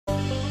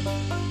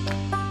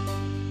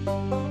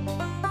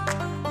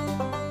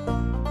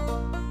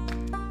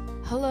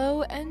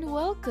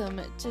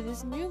welcome to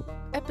this new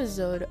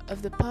episode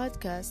of the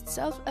podcast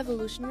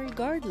Self-Evolution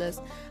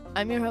Regardless.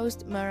 I'm your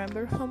host,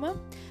 Maramber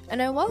Homa,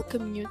 and I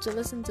welcome you to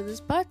listen to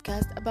this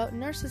podcast about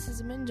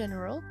narcissism in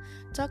general,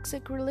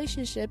 toxic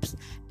relationships,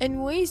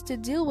 and ways to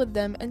deal with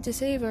them and to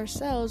save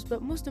ourselves,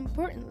 but most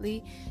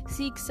importantly,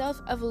 seek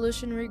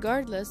self-evolution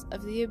regardless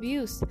of the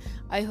abuse.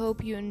 I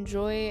hope you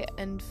enjoy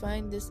and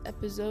find this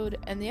episode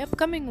and the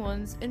upcoming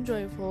ones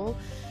enjoyable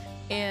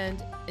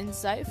and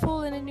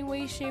insightful in any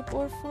way, shape,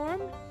 or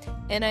form.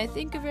 And I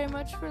thank you very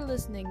much for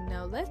listening.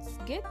 Now let's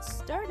get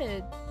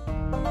started.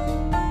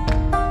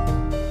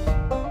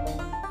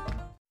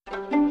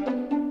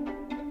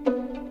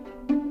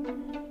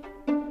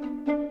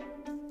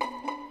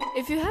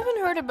 If you haven't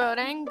heard about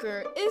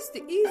Anchor, it's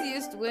the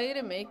easiest way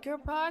to make your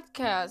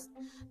podcast.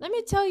 Let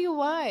me tell you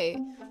why.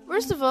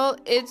 First of all,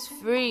 it's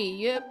free.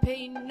 You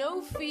pay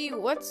no fee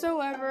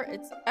whatsoever.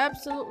 It's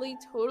absolutely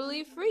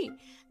totally free.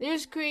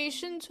 There's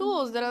creation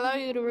tools that allow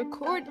you to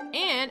record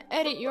and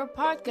edit your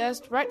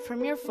podcast right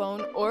from your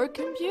phone or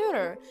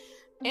computer.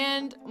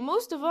 And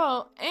most of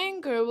all,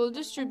 Anchor will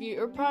distribute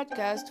your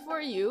podcast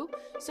for you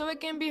so it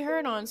can be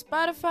heard on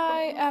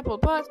Spotify, Apple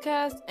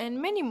Podcasts,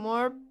 and many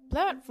more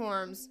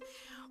platforms.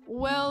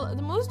 Well,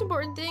 the most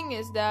important thing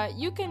is that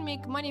you can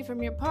make money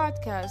from your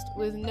podcast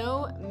with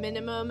no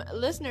minimum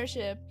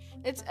listenership.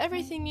 It's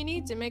everything you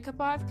need to make a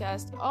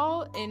podcast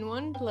all in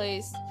one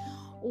place.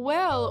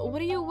 Well,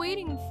 what are you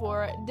waiting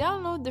for?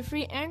 Download the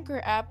free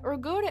Anchor app or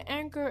go to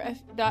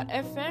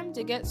anchor.fm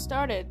to get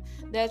started.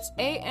 That's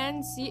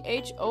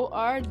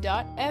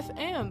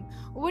ANCHOR.FM.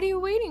 What are you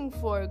waiting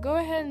for? Go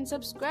ahead and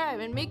subscribe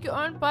and make your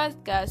own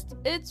podcast.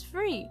 It's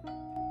free.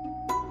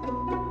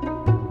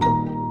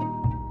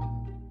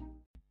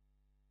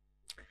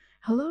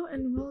 Hello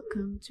and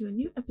welcome to a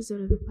new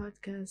episode of the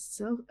podcast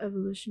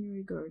Self-Evolution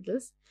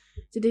Regardless.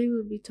 Today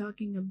we'll be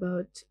talking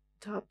about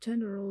top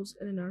 10 roles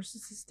in a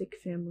narcissistic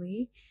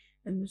family,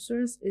 and the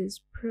source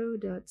is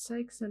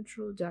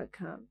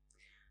pro.psychcentral.com.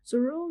 So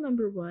rule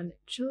number 1,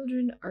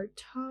 children are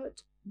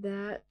taught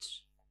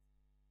that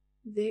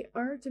they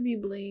are to be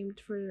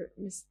blamed for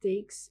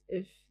mistakes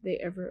if they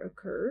ever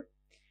occur.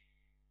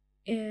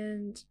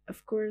 And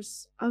of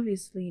course,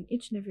 obviously, in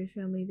each and every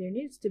family, there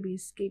needs to be a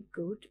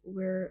scapegoat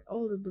where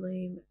all the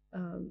blame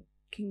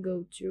can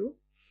go to.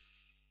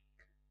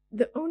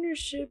 The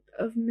ownership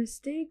of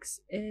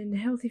mistakes in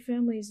healthy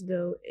families,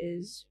 though,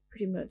 is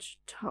pretty much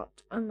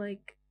taught.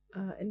 Unlike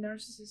in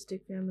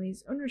narcissistic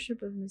families,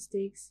 ownership of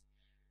mistakes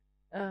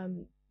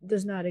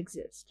does not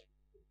exist.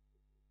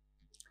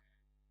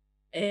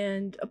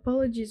 And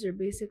apologies are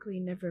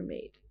basically never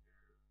made.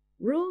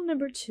 Rule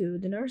number 2,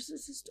 the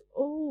narcissist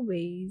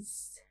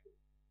always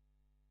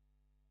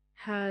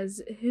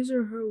has his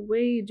or her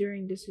way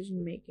during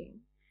decision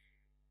making.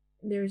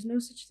 There is no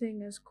such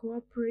thing as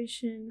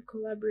cooperation,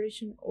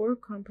 collaboration, or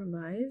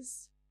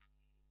compromise.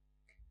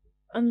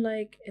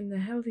 Unlike in the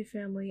healthy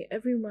family,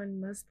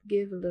 everyone must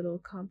give a little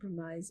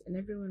compromise and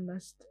everyone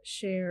must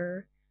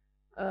share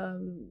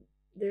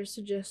their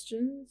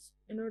suggestions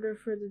in order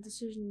for the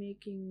decision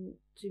making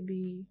to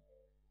be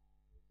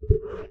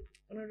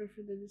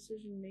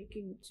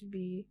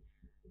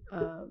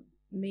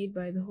made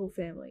by the whole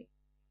family.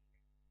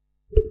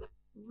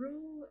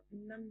 Rule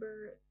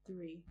number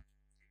 3.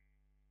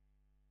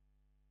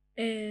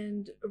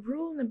 And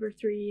rule number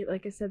 3,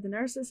 like I said, the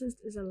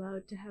narcissist is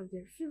allowed to have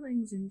their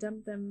feelings and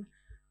dump them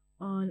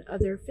on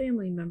other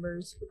family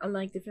members.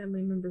 Unlike the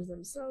family members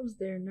themselves,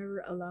 they're never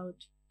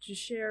allowed to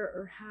share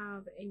or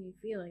have any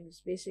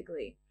feelings,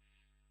 basically.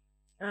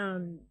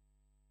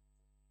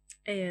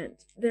 And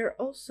they're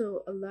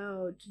also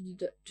allowed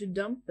to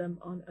dump them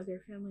on other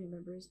family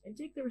members and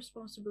take the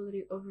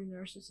responsibility over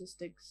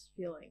narcissistic's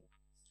feelings.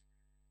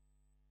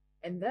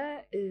 And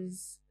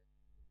that's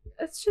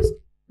just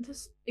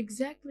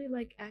exactly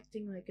like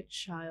acting like a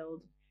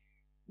child.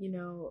 You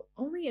know,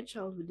 only a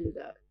child would do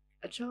that.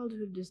 A child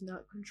who does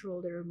not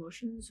control their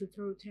emotions, who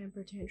throw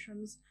temper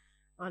tantrums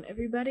on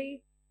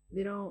everybody,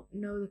 they don't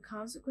know the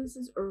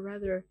consequences, or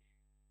rather,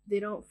 they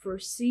don't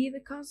foresee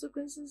the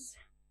consequences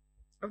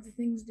of the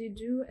things they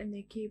do, and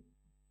they keep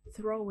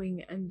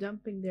throwing and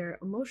dumping their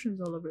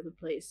emotions all over the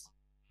place.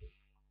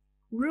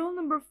 Rule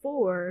number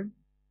 4,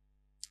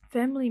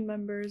 family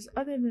members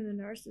other than the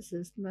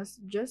narcissist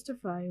must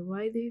justify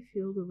why they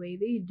feel the way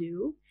they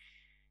do,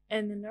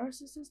 and the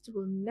narcissist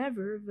will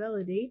never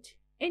validate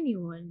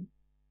anyone.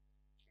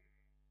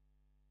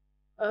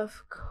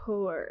 Of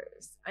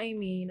course. I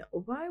mean,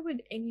 why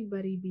would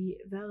anybody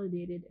be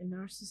validated in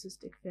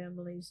narcissistic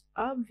families?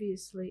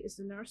 Obviously, it's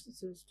the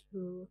narcissist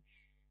who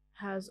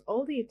has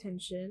all the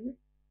attention,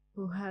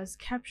 who has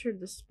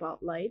captured the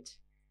spotlight.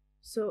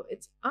 So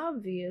it's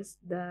obvious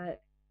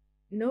that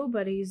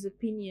nobody's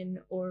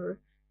opinion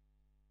or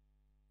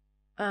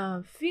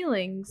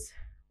feelings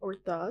or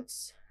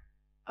thoughts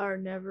are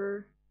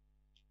never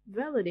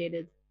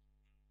validated.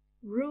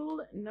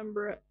 Rule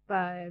number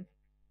 5.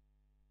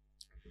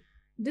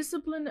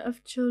 Discipline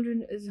of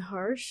children is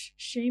harsh,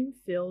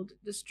 shame-filled,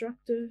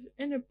 destructive,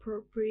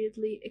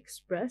 inappropriately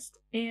expressed,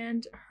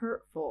 and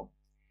hurtful.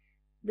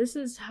 This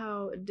is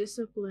how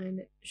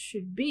discipline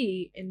should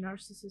be in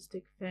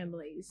narcissistic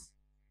families.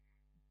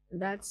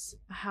 That's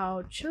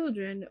how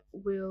children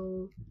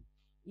will,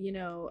 you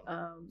know,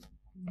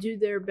 do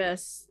their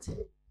best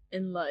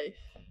in life.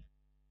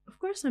 Of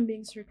course, I'm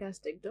being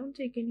sarcastic. Don't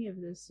take any of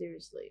this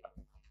seriously.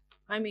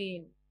 I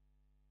mean,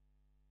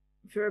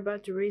 if you're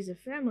about to raise a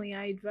family,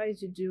 I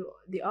advise you do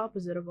the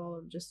opposite of all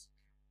I've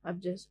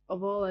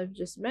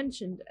just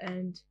mentioned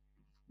and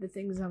the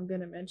things I'm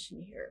gonna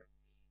mention here.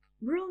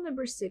 Rule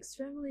number 6: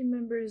 family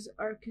members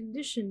are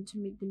conditioned to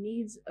meet the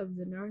needs of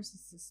the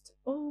narcissist.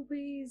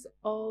 Always,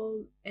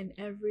 all, and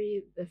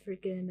every the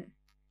freaking,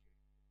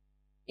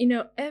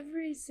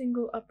 every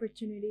single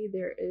opportunity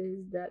there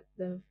is that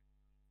the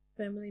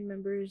family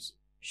members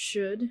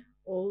should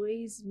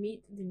always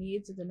meet the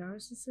needs of the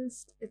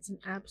narcissist. It's an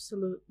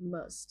absolute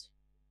must.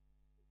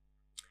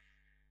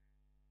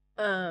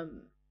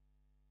 Um,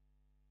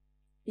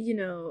 you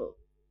know,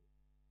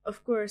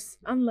 of course,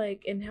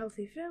 unlike in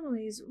healthy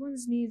families,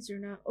 one's needs are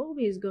not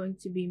always going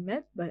to be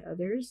met by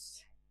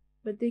others,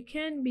 but they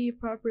can be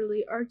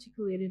properly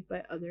articulated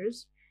by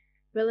others.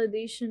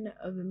 Validation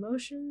of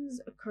emotions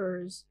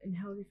occurs in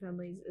healthy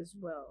families as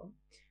well.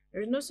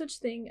 There's no such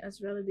thing as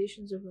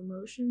validations of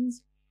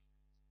emotions.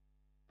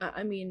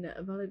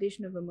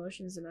 Validation of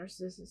emotions in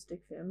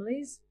narcissistic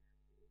families,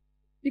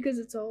 because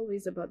it's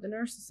always about the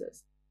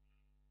narcissist.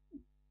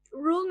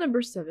 Rule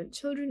number 7: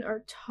 children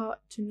are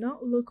taught to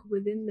not look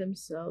within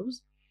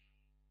themselves,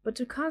 but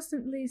to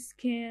constantly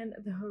scan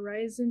the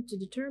horizon to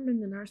determine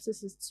the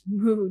narcissist's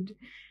mood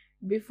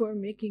before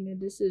making a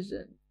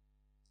decision.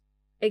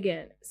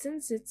 Again,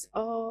 since it's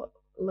all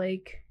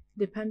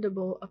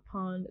dependable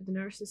upon the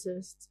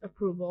narcissist's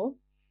approval,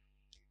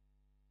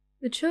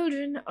 the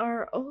children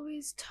are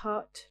always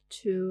taught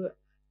to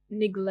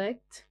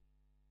neglect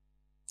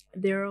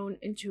their own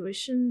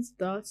intuitions,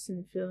 thoughts,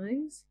 and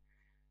feelings,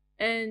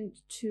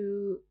 and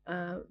to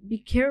be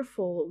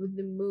careful with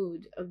the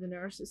mood of the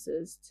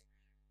narcissist,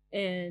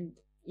 and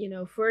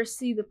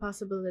foresee the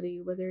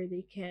possibility whether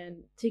they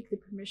can take the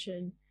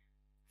permission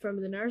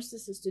from the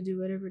narcissist to do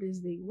whatever it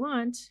is they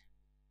want,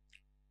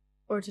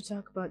 or to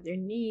talk about their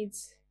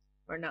needs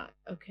or not.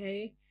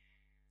 Okay,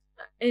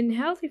 in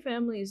healthy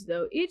families,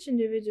 though, each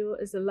individual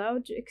is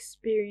allowed to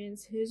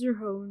experience his or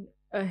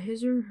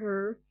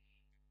her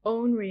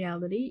own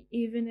reality,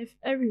 even if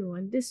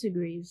everyone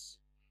disagrees.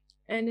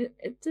 And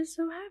it just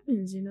so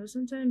happens,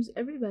 sometimes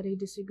everybody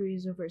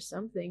disagrees over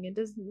something. It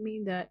doesn't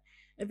mean that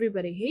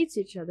everybody hates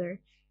each other.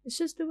 It's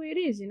just the way it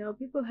is.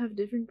 People have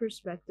different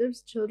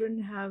perspectives.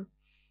 Children have,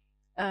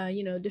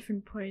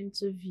 different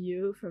points of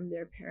view from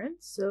their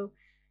parents. So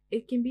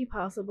it can be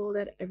possible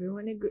that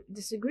everyone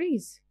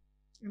disagrees.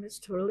 And it's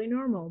totally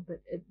normal,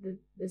 but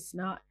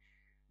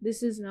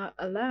this is not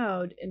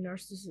allowed in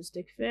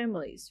narcissistic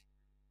families.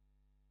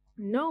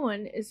 No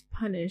one is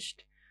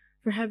punished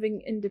for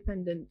having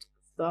independent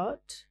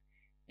thought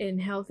in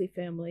healthy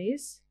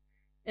families,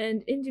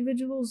 and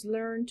individuals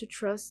learn to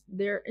trust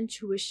their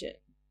intuition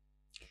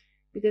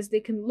because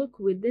they can look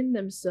within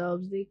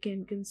themselves, they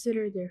can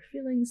consider their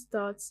feelings,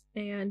 thoughts,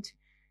 and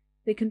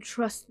they can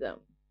trust them.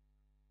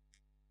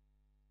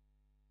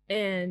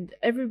 And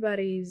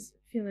everybody's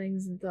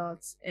feelings and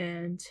thoughts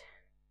and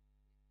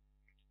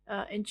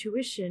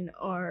intuition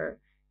are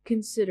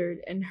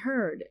considered and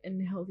heard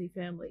in healthy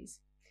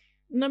families.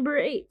 Number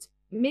 8: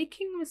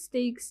 making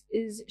mistakes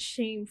is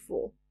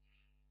shameful.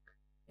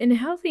 In a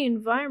healthy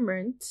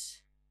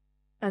environment,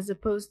 as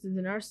opposed to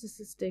the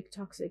narcissistic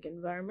toxic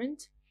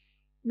environment,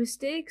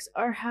 mistakes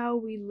are how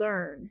we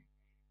learn,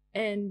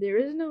 and there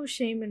is no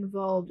shame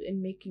involved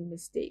in making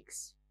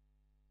mistakes.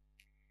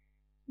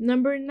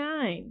 Number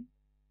 9: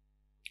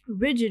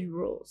 rigid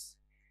rules.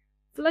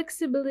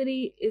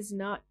 Flexibility is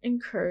not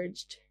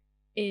encouraged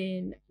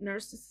in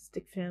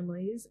narcissistic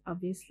families,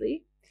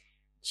 obviously.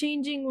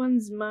 Changing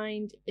one's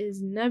mind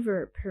is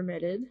never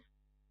permitted.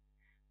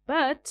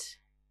 But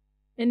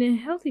in a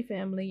healthy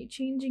family,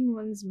 changing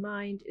one's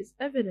mind is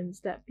evidence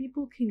that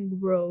people can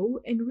grow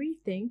and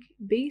rethink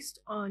based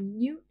on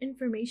new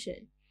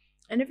information.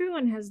 And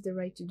everyone has the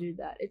right to do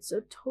that. It's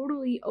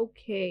totally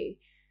okay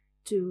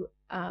to,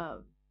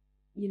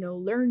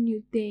 learn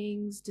new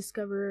things,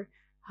 discover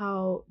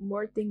how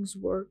more things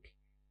work,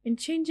 and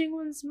changing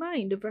one's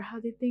mind over how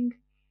they think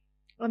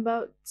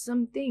about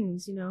some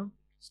things,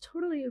 It's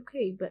totally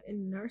okay, but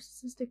in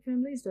narcissistic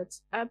families,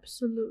 that's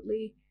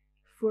absolutely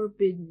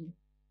forbidden.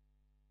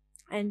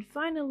 And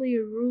finally,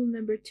 rule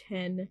number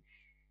 10: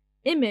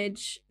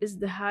 image is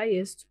the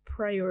highest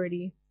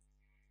priority.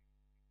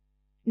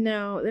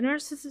 Now, the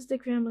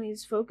narcissistic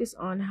families focus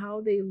on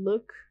how they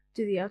look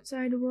to the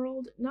outside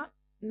world, not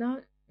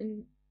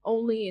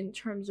only in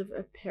terms of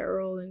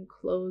apparel and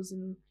clothes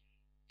and,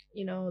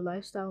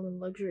 lifestyle and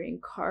luxury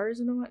and cars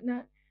and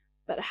whatnot,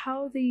 but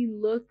how they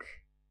look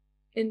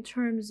in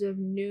terms of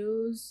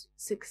news,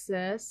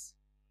 success.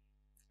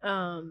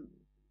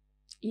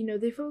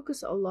 They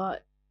focus a lot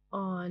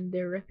on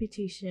their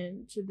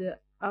reputation to the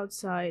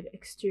outside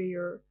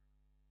exterior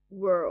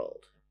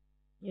world.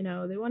 They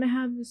want to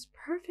have this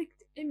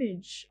perfect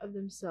image of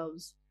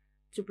themselves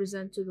to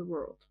present to the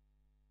world.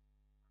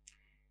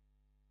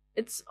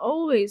 It's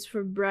always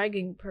for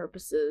bragging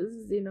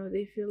purposes.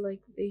 They feel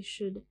like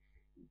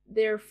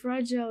their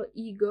fragile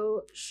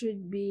ego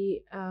should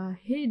be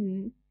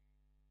hidden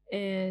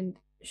and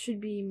should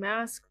be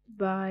masked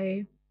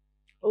by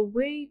a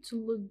way to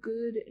look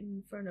good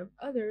in front of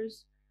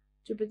others,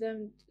 to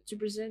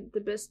present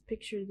the best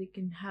picture they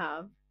can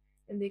have,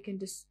 and they can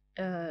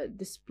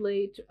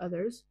display to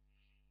others.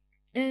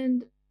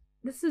 And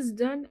this is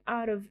done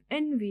out of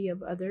envy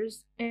of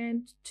others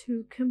and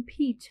to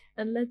compete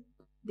and let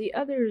the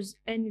others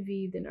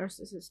envy the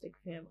narcissistic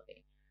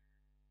family.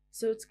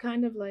 So it's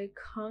kind of like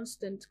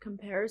constant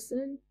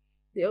comparison.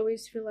 They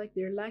always feel like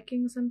they're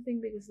lacking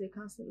something because they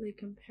constantly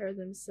compare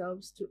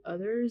themselves to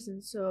others.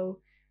 And so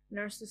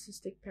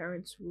narcissistic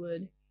parents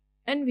would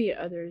envy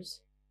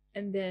others,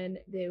 and then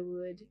they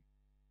would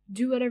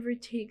do whatever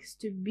it takes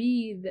to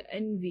be the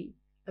envy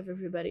of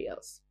everybody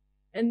else.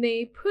 And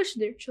they push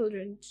their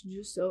children to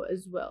do so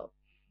as well.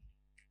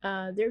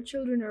 Their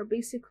children are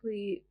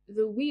basically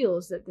the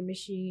wheels that the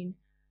machine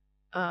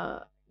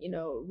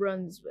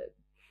runs with,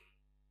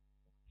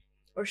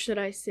 or should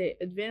I say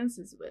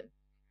advances with.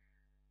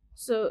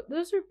 So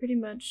those are pretty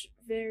much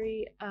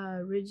very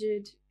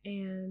rigid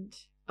and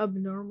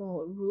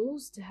abnormal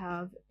rules to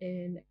have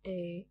in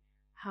a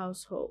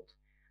household.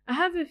 I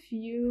have a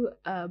few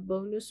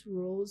bonus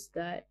rules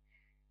that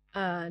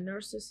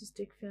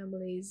narcissistic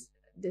families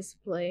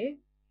display.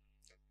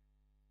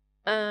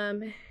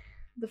 The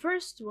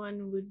first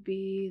one would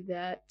be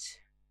that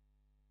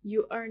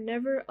you are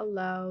never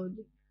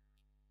allowed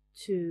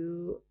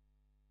to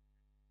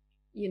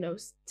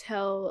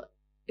tell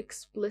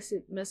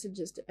explicit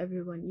messages to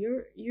everyone.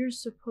 You're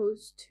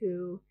supposed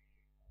to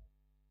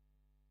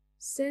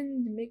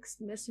send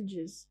mixed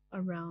messages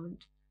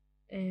around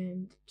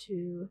and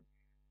to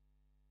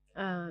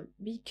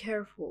be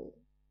careful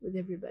with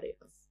everybody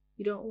else.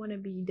 You don't want to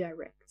be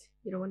direct.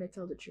 You don't want to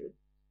tell the truth.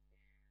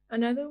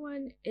 Another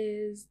one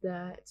is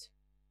that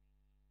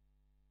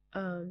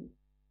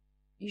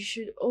you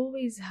should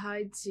always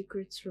hide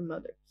secrets from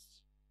others.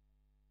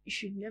 You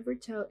should never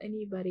tell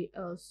anybody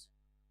else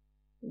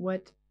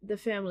what the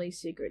family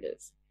secret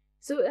is.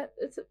 So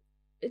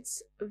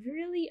it's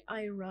really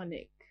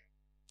ironic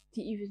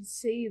to even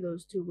say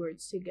those two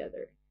words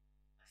together.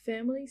 A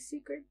family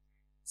secret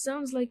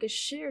sounds like a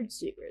shared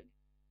secret.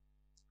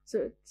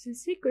 So it's a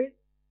secret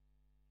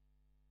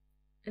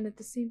and at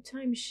the same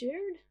time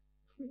shared.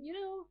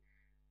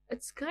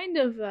 It's kind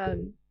of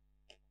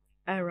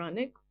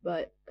ironic,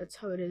 but that's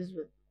how it is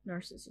with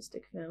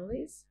narcissistic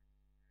families.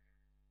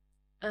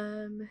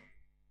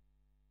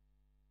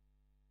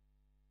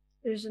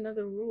 There's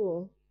another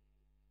rule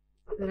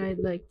that I'd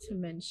like to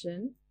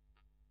mention.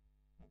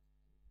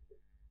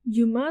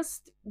 You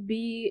must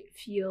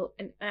feel,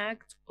 and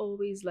act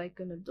always like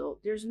an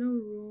adult. There's no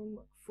room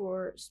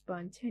for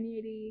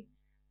spontaneity,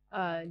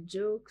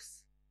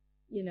 jokes,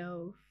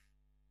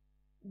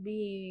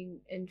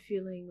 being and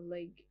feeling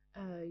like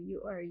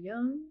you are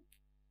young.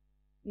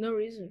 No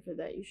reason for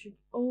that. You should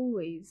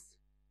always,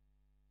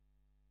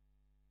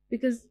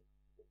 because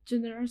to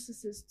the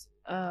narcissist,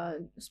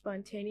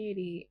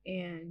 spontaneity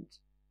and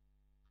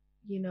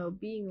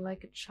being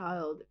like a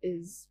child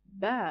is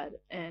bad,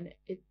 and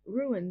it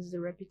ruins the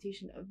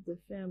reputation of the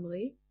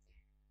family.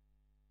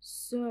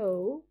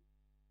 So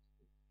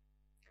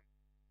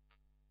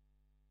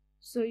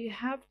you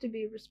have to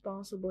be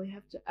responsible. You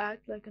have to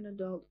act like an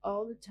adult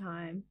all the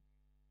time,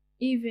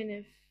 even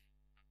if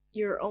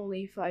you're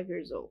only 5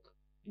 years old.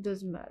 It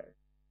doesn't matter.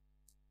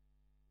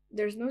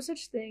 There's no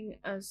such thing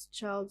as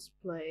child's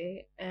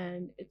play,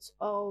 and it's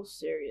all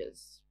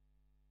serious.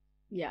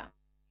 Yeah.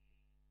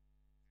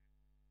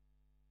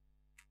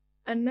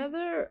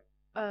 Another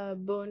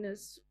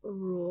bonus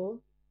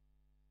rule: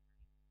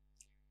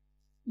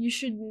 you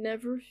should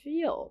never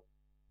feel.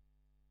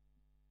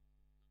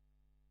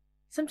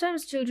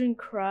 Sometimes children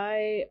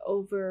cry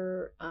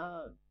over,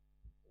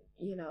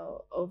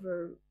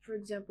 for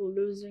example,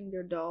 losing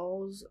their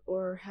dolls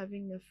or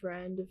having a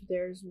friend of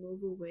theirs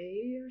move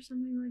away or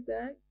something like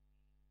that.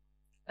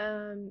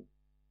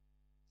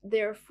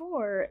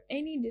 Therefore,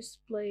 any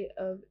display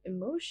of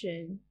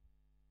emotion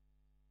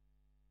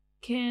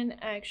can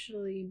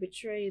actually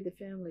betray the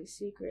family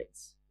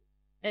secrets,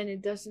 and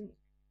it doesn't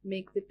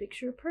make the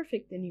picture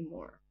perfect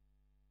anymore.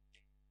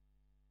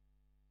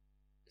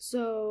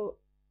 So,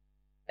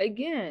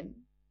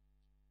 again,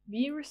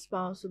 be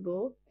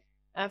responsible.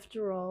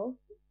 After all,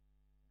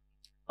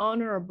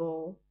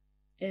 honorable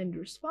and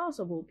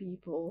responsible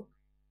people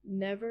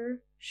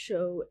never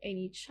show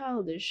any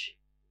childish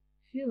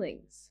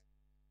feelings.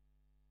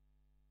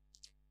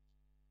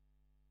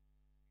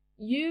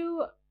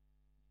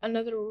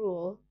 Another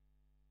rule: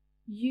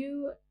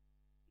 you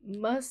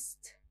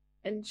must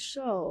and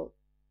shall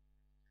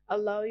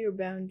allow your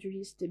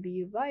boundaries to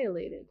be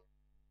violated,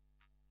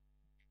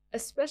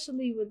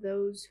 especially with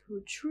those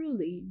who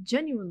truly,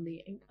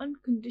 genuinely, and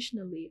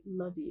unconditionally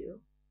love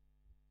you.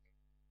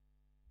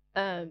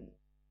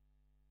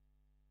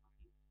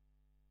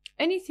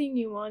 Anything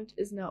you want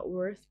is not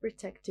worth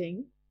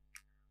protecting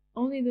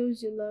Only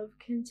those you love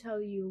can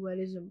tell you what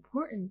is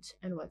important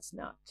and what's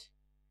not.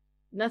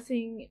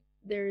 Nothing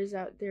there is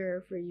out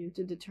there for you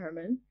to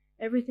determine.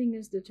 Everything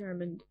is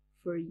determined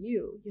for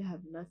you. You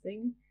have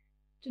nothing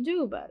to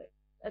do about it.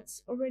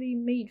 That's already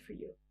made for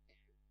you.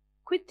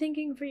 Quit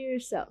thinking for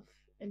yourself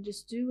and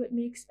just do what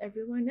makes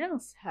everyone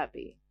else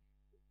happy.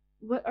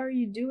 What are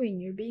you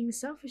doing? You're being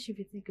selfish if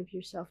you think of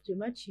yourself too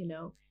much, you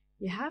know.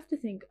 You have to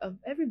think of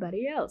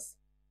everybody else.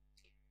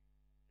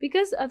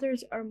 Because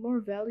others are more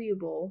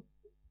valuable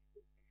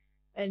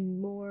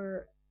and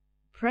more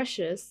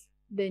precious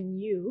than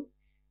you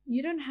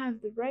don't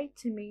have the right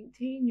to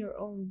maintain your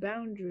own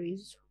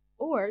boundaries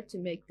or to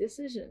make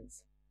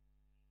decisions.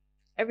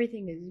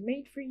 Everything is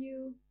made for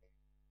you,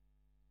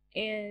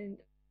 and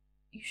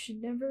you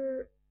should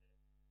never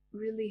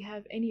really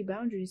have any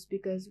boundaries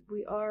because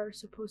we are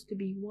supposed to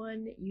be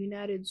one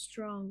united,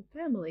 strong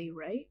family,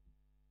 right?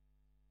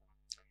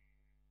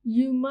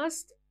 You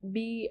must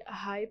be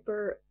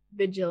hyper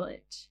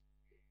vigilant.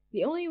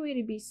 The only way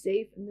to be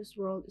safe in this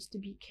world is to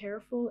be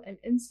careful and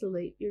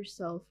insulate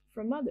yourself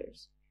from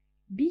others.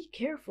 Be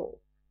careful.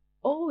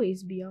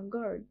 Always be on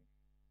guard.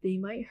 They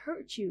might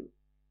hurt you.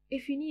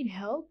 If you need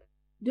help,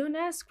 don't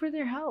ask for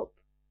their help.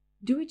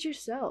 Do it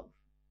yourself.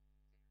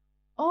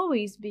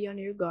 Always be on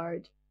your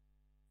guard.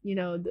 You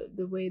know,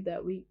 the way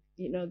that we,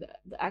 the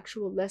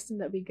actual lesson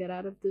that we get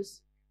out of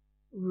this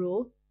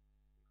rule.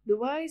 The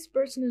wise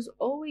person is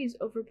always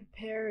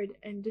overprepared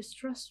and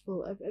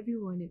distrustful of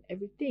everyone and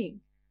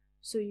everything.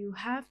 So you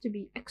have to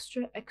be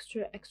extra,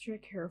 extra, extra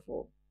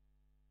careful.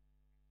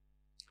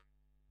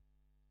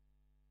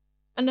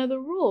 Another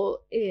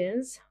rule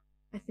is,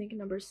 I think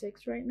number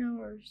 6 right now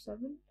or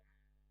 7.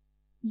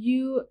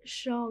 You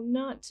shall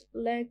not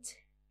let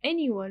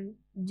anyone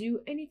do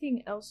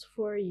anything else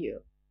for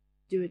you.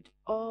 Do it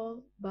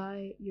all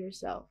by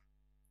yourself.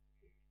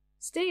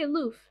 Stay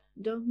aloof.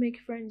 Don't make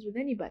friends with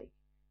anybody.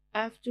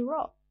 After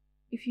all,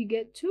 if you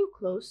get too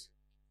close,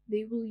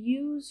 they will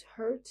use,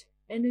 hurt,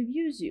 and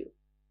abuse you.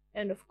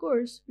 And of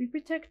course, we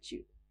protect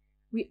you.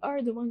 We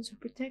are the ones who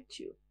protect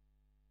you.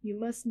 You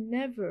must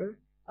never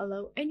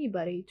allow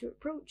anybody to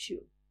approach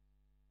you.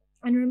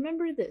 And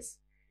remember this,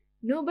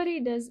 nobody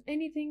does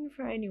anything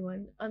for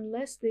anyone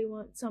unless they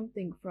want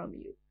something from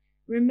you.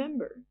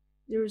 Remember,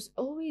 there is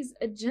always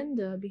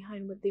agenda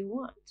behind what they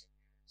want.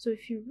 So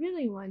if you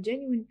really want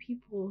genuine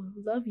people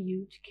who love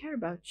you, to care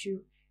about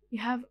you,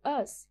 you have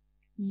us,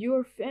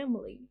 your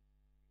family.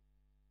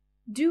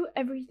 Do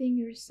everything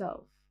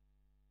yourself.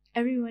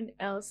 Everyone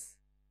else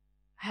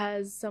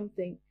has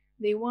something.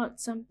 They want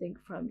something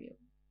from you.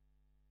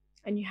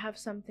 And you have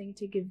something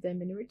to give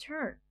them in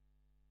return.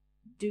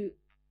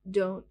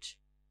 Don't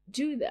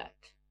do that.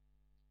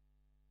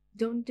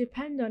 Don't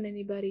depend on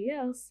anybody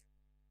else.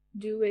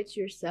 Do it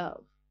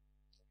yourself.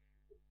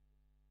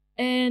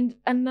 And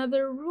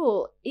another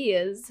rule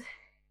is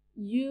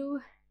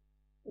you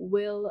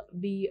will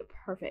be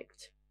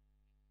perfect.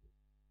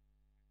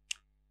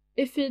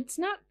 If it's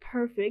not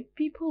perfect,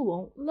 people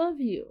won't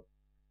love you.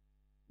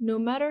 No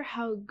matter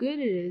how good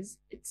it is,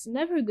 it's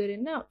never good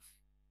enough.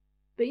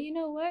 But you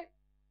know what?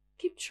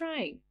 Keep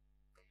trying.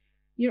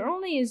 You're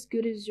only as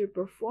good as your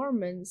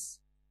performance,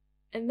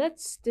 and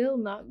that's still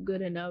not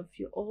good enough.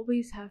 You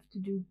always have to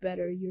do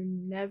better. You're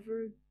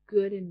never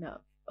good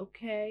enough,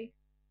 okay?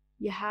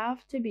 You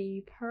have to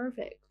be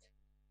perfect.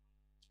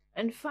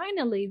 And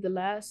finally, the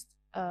last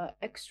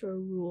extra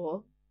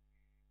rule,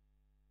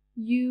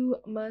 you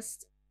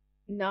must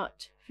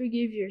not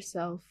forgive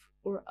yourself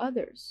or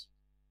others.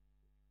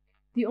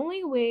 The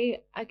only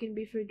way I can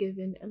be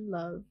forgiven and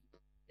loved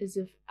is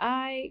if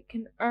I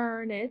can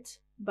earn it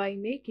by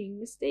making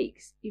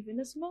mistakes, even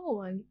a small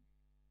one.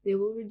 They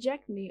will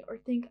reject me or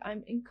think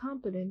I'm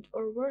incompetent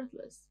or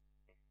worthless.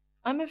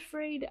 I'm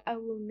afraid I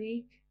will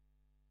make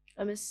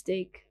a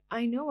mistake.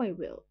 I know I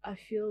will. I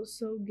feel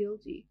so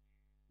guilty.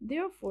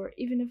 Therefore,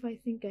 even if I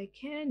think I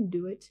can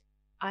do it,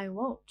 I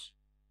won't.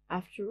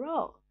 After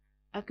all,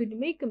 I could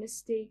make a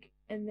mistake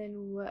and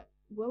then what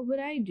would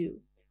I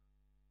do?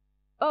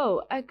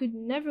 Oh, I could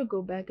never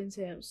go back and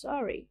say I'm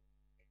sorry.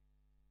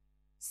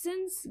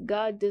 Since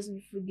God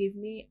doesn't forgive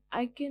me,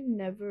 I can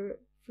never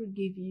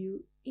forgive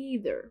you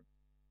either.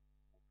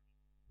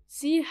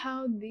 See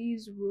how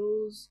these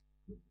rules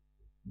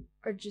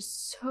are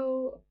just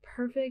so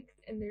perfect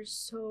and they're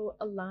so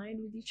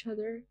aligned with each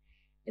other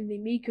and they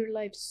make your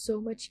life so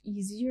much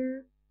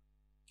easier.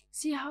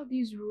 See how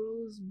these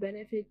rules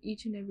benefit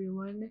each and every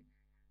one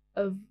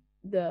of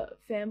the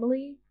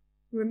family.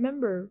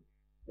 Remember,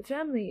 the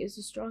family is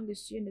the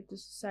strongest unit the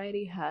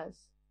society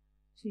has.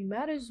 So you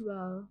might as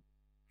well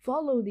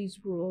follow these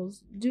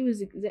rules, do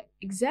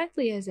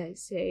exactly as I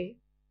say,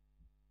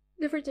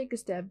 never take a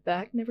step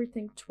back, never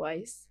think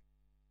twice,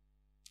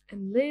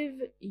 and live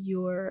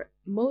your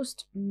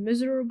most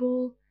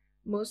miserable,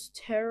 most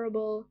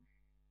terrible,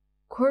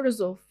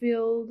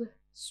 cortisol-filled,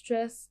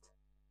 stressed,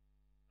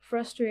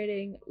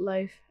 frustrating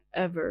life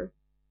ever.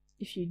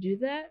 If you do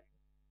that,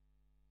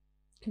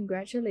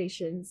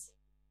 congratulations.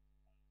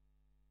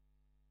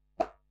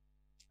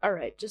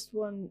 Alright, just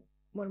one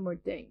more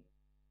thing.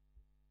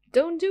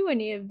 don't do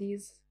any of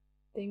these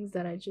things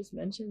that I just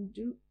mentioned.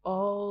 Do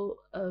all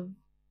of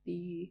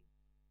the,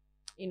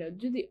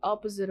 do the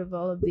opposite of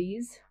all of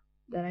these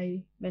that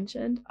I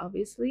mentioned,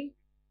 obviously.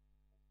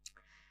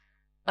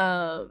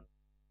 Um,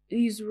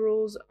 these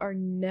rules are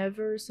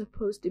never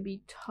supposed to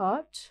be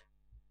taught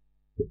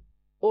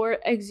or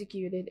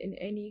executed in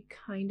any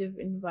kind of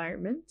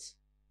environment.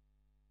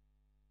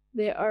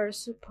 They are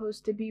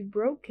supposed to be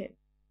broken.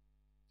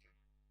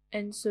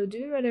 And so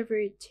do whatever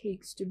it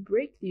takes to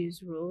break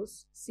these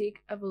rules,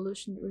 seek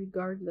evolution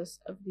regardless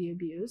of the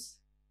abuse,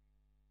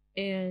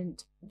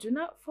 and do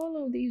not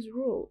follow these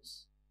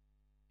rules.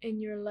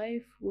 And your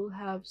life will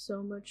have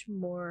so much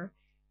more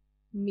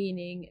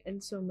meaning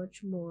and so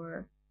much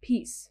more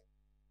peace.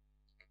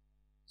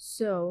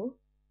 So,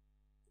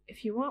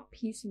 if you want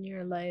peace in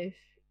your life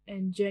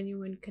and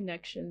genuine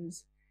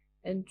connections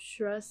and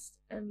trust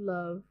and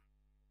love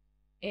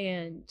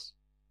and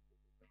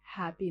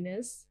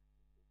happiness,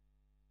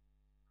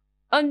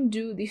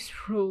 undo these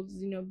rules,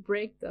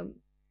 break them.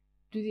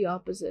 Do the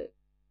opposite,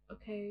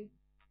 okay?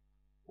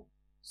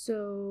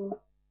 So,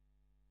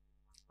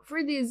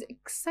 for these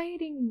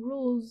exciting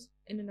rules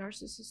in a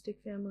narcissistic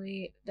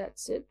family,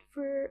 that's it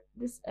for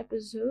this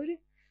episode.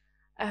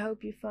 I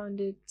hope you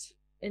found it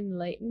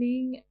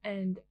enlightening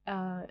and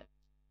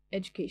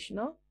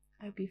educational.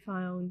 I hope you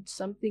found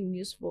something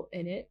useful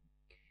in it.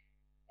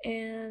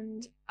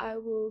 And I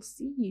will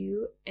see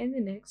you in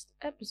the next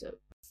episode.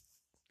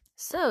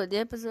 So, the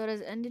episode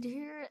has ended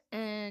here,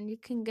 and you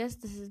can guess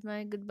this is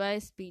my goodbye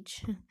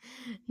speech.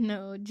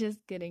 No, just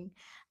kidding.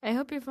 I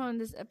hope you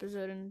found this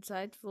episode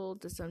insightful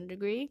to some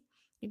degree.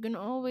 You can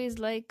always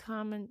like,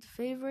 comment,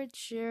 favorite,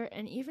 share,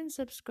 and even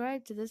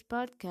subscribe to this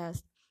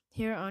podcast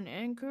here on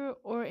Anchor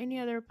or any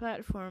other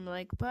platform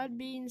like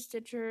Podbean,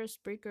 Stitcher,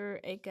 Spreaker,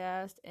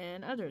 Acast,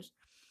 and others.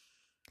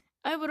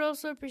 I would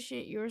also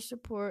appreciate your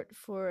support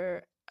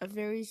for a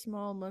very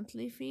small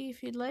monthly fee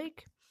if you'd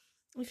like.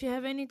 If you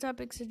have any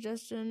topic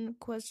suggestion,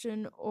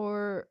 question,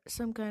 or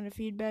some kind of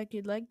feedback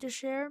you'd like to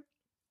share,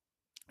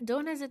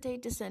 don't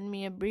hesitate to send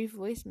me a brief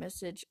voice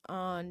message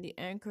on the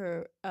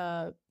Anchor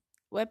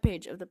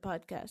webpage of the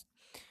podcast.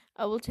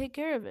 I will take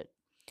care of it.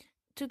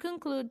 To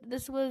conclude,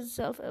 this was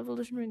Self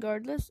Evolution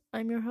Regardless.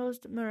 I'm your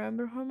host,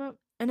 Maram Homa,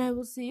 and I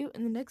will see you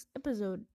in the next episode.